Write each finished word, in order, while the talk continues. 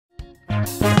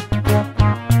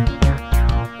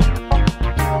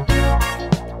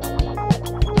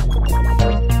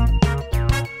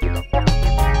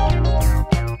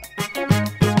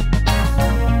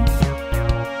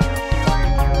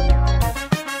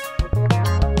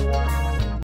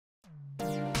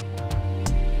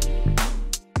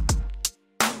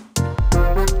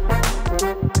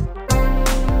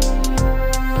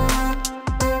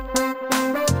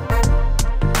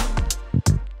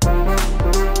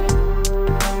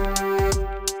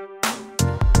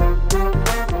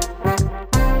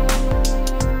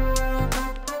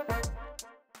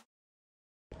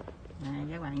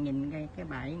Các bạn nhìn cái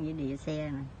bãi nghĩa địa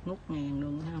xe này, ngút ngàn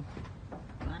luôn thấy không?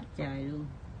 Quá trời luôn.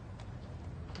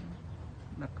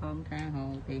 Bà con tha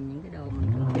hồ tìm những cái đồ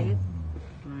mình cần thiết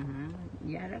mà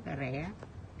giá rất là rẻ.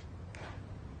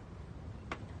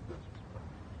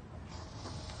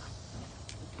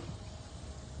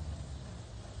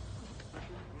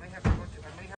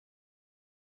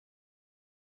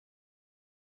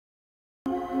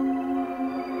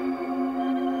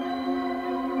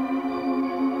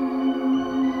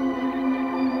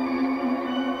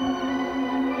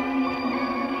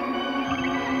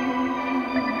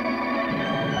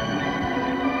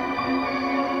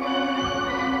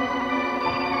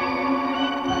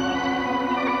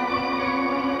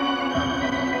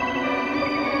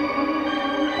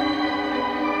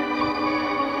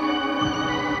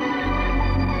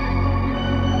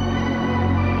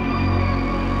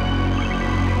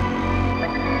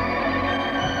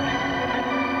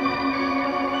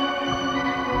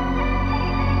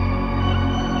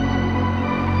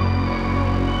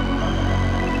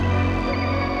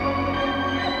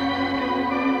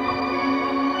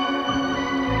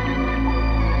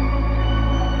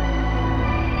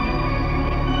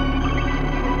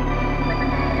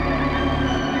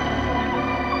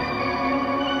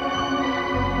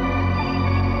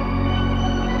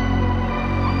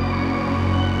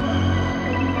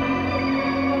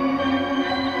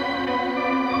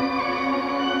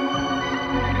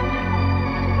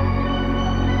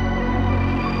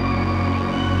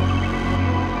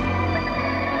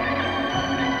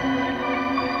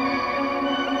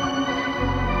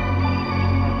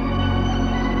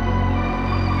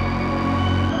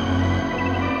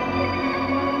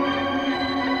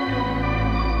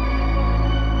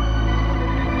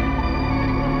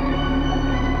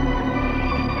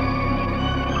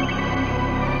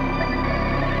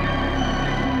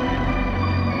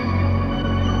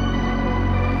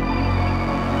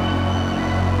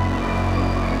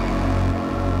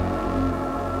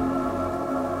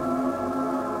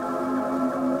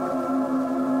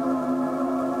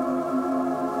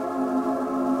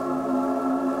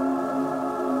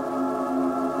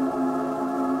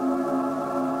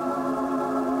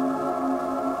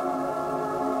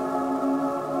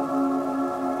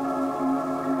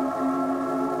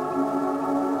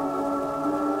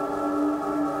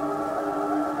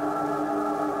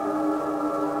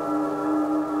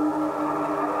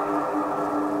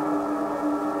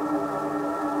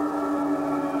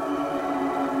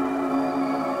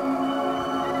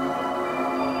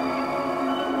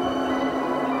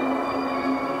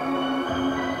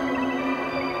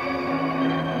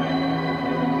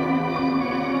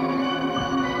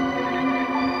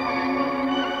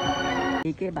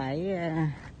 Đi cái bãi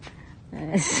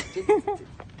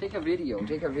Take a video.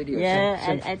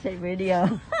 yeah, I take video.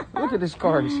 Look at these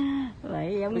cars.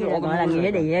 Vậy giống như là gọi là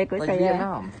nghĩa địa của xe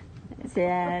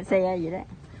vậy đó.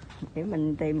 Để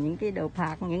mình tìm những cái đồ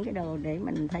phạt, những cái đồ để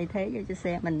mình thay thế cho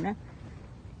xe mình đó.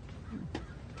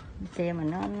 Xe mà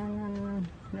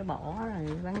nó bỏ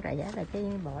rồi bán rẻ là cái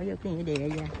bỏ vô cái nghĩa địa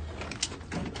vậy.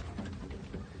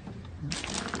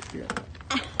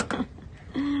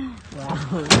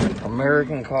 Wow.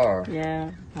 American car.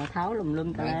 Yeah, họ tháo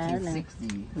lum cả lá nè.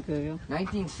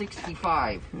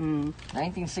 1965.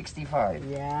 1965.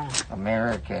 Yeah.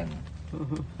 American.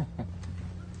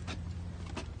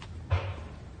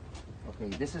 Okay,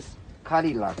 this is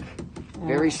Cadillac.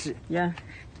 Very. Yeah.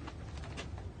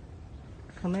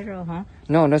 Camaro, huh?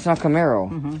 No, that's not Camaro.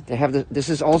 They have the. This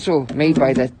is also made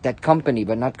by that company,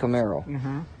 but not Camaro.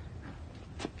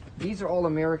 These are all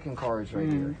American cars right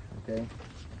here. Okay.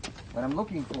 What I'm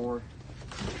looking for.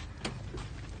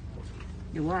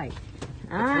 The white.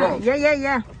 Ah,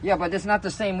 yeah. Yeah, but it's not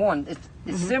the same one.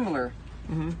 It's similar.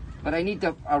 But I need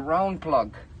a round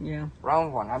plug. Yeah.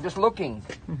 Round one. I'm just looking.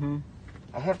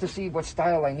 I have to see what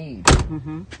style I need.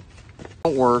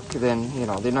 Don't work, then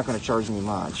they're not going to charge me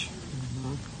much.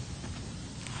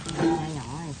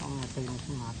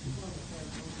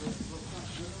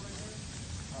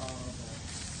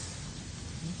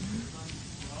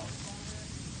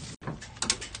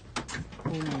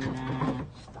 Khu này là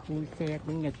khu xe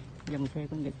của Nhật, dòng xe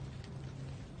của Nhật.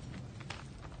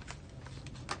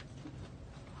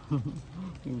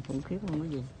 Nhìn khủng khiếp không có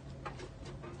gì.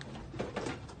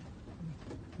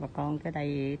 Bà con cái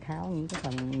đây tháo những cái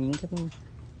phần, những cái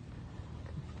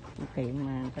tiệm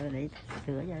mà người ta để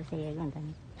sửa cho xe của người ta.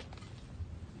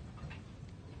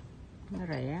 Nó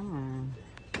rẻ mà.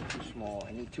 Small.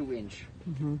 I need 2 inch.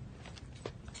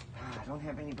 I don't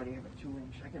have anybody have a 2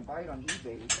 inch. I can buy it on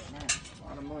eBay, but man, it's a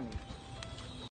lot of money.